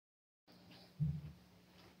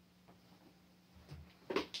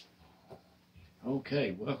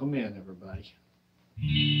Okay, welcome in everybody.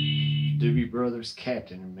 Doobie Brothers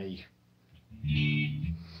Captain and me.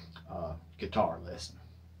 Guitar lesson.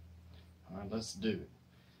 Alright, let's do it.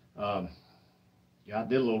 Yeah, I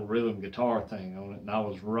did a little rhythm guitar thing on it and I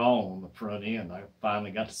was wrong on the front end. I finally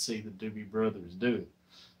got to see the Doobie Brothers do it.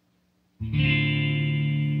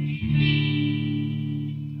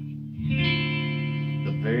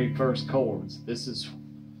 The very first chords. This is,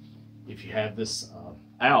 if you have this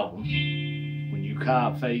album, when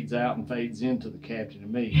Ukai fades out and fades into the Captain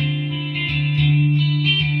and Me.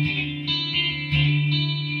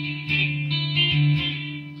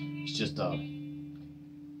 It's just a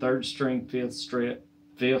 3rd string,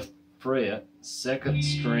 5th fret, 2nd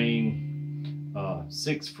string,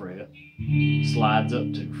 6th fret, slides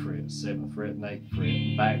up 2 frets, 7th fret and 8th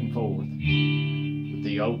fret, back and forth with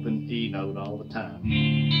the open E note all the time.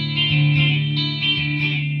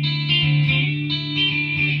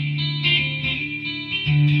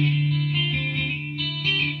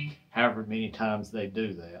 However many times they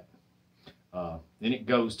do that. Then it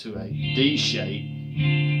goes to a D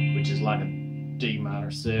shape, which is like a D minor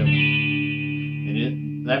 7,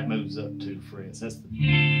 and that moves up 2 frets. That's the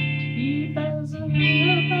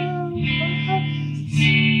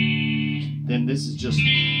Then this is just,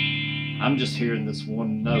 I'm just hearing this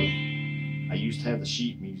one note. I used to have the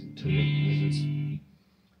sheet music to it.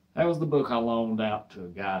 That was the book I loaned out to a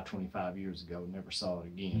guy 25 years ago. Never saw it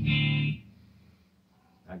again.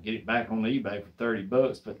 I get it back on eBay for 30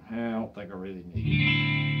 bucks, but I don't think I really need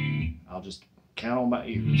it. I'll just count on my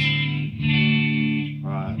ears.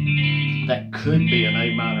 Right. That could be an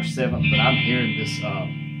A minor 7th, but I'm hearing this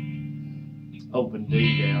open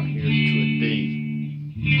D down here to a D.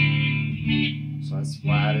 So that's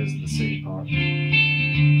why it is the C part.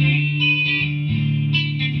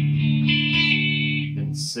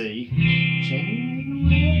 Then C.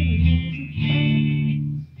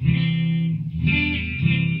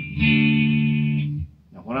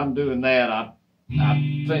 When I'm doing that, I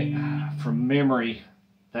think from memory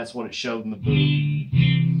that's what it showed in the book.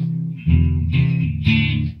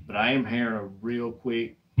 But I am hearing a real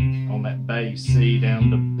quick on that bass C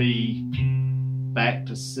down to B, back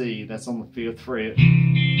to C. That's on the 5th fret.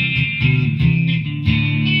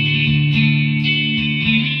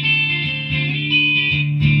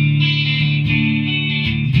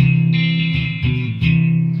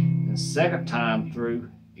 The second time through,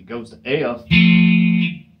 it goes to F.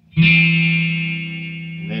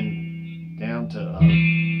 And then down to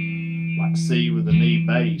like C with an E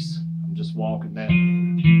bass. I'm just walking down.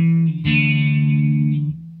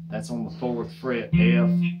 That's on the 4th fret. F,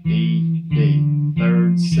 E, D.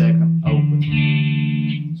 3rd, 2nd, open.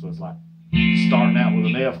 So it's like starting out with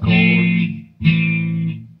an F chord.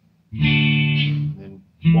 Then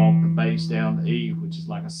walk the bass down to E, which is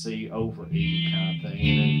like a C over E kind of thing.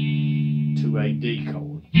 And then to a D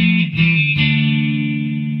chord.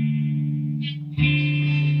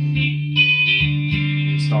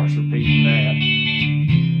 Starts repeating that.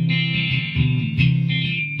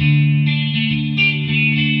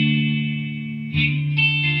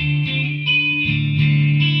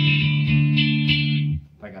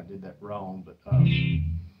 I think I did that wrong, but I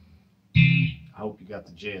hope you got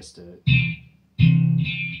the gist of it.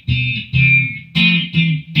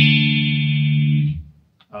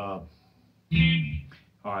 All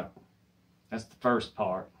right, that's the first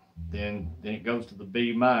part. Then it goes to the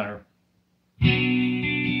B minor.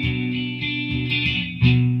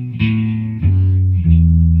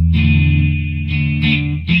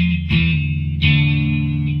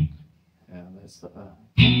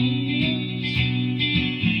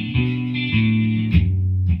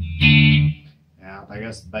 I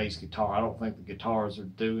guess the bass guitar. I don't think the guitars are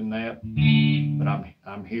doing that, but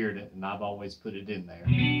I'm hearing it, and I've always put it in there.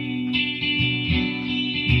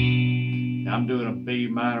 Now I'm doing a B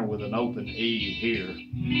minor with an open E here,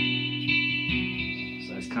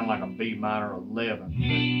 so it's kind of like a B minor 11.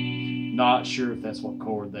 But not sure if that's what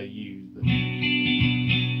chord they use, but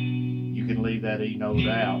you can leave that E note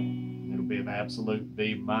out. It'll be an absolute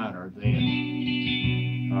B minor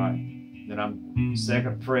then. All right. Then I'm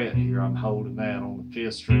 2nd fret here, I'm holding that on the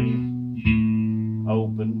 5th string,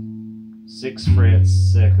 open, 6th fret,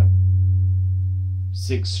 2nd,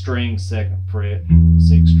 6th string, 2nd fret,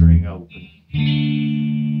 6th string, open.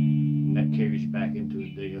 And that carries you back into a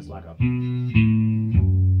D. It's like a...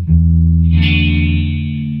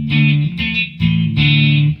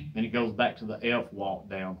 Then it goes back to the F walk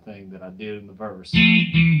down thing that I did in the verse.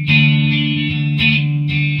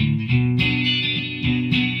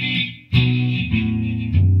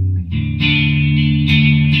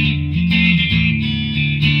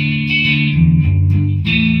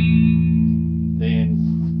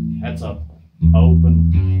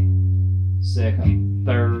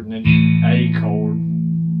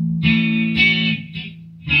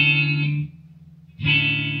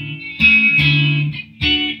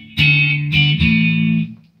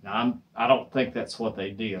 don't think that's what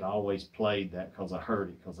they did. I always played that because I heard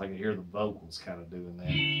it, because I could hear the vocals kind of doing that.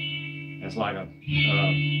 It's like a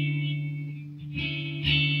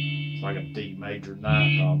D major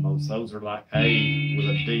ninth almost. Those are like A with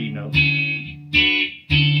a D note.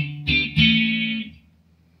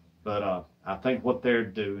 But I think what they're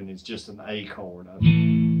doing is just an A chord.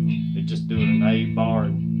 They're just doing an A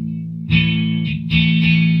bar.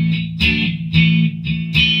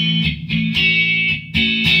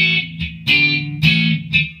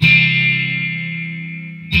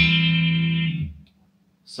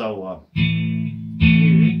 So,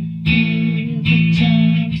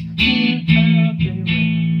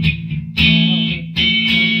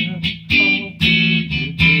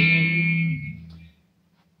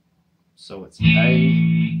 so it's A.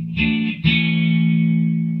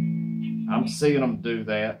 I'm seeing them do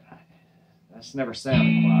that. That's never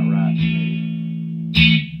sounded quite right to me.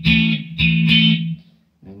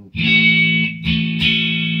 And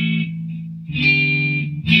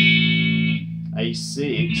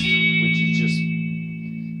A6, which is just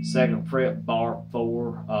 2nd fret, bar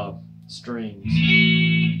 4 strings.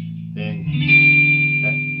 Then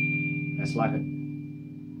that's like a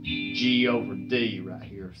G over D right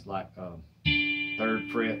here. It's like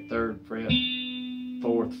 3rd fret, 3rd fret,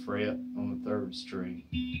 4th fret on the 3rd string,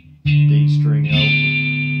 D string open.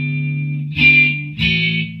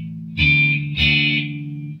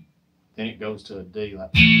 Then it goes to a D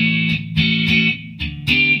like.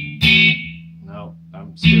 No,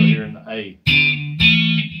 I'm still hearing the A.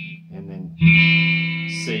 And then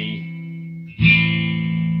C.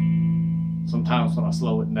 Sometimes when I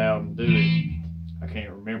slow it down and do it, I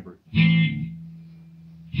can't remember it.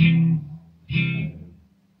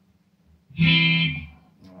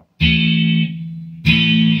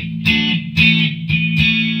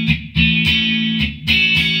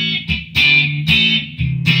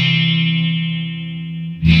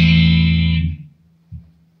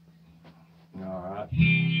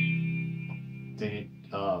 Then it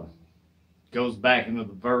goes back into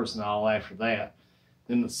the verse and all after that.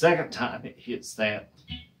 Then the second time it hits that,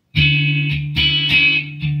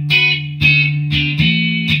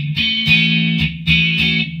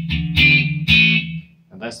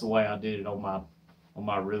 and that's the way I did it on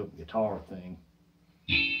my rhythm guitar thing.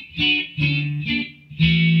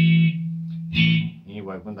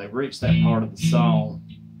 Anyway, when they reach that part of the song,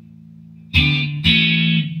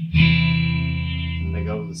 they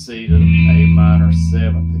go to the C to A minor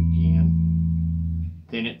 7th again.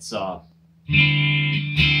 Then it's like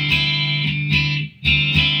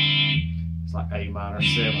A minor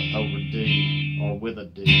 7th over D, or with a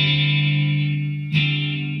D.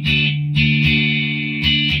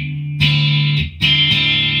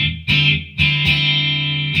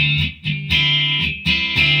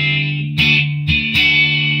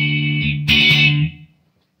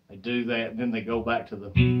 They do that, and then they go back to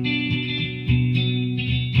the.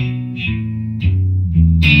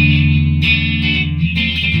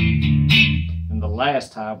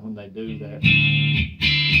 Last time when they do that,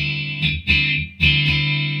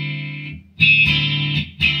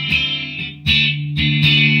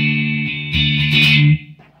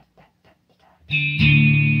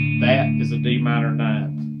 that is a D minor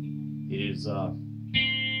 9th. It is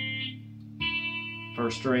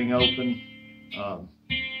 1st string open,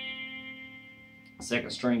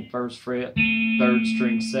 2nd string 1st fret, 3rd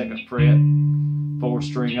string 2nd fret, 4th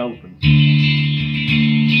string open.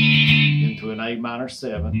 To an A minor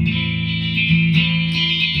 7th,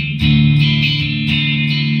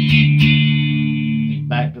 and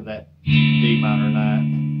back to that D minor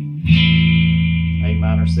 9th, A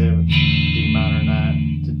minor 7th, D minor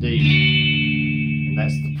 9th to D, and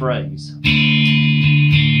that's the phrase.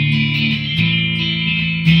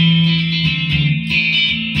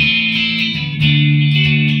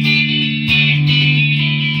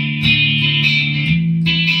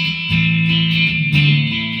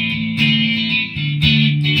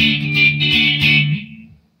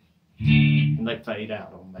 They fade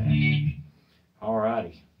out on that.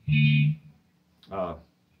 Alrighty.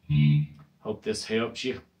 Hope this helps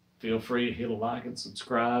you. Feel free to hit a like and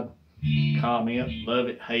subscribe, comment, love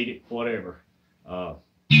it, hate it, whatever.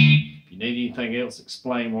 If you need anything else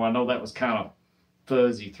explained, well, I know that was kind of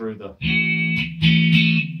fuzzy through the.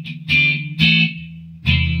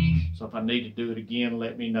 So if I need to do it again,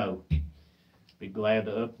 let me know. Be glad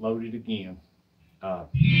to upload it again.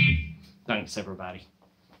 Thanks, everybody.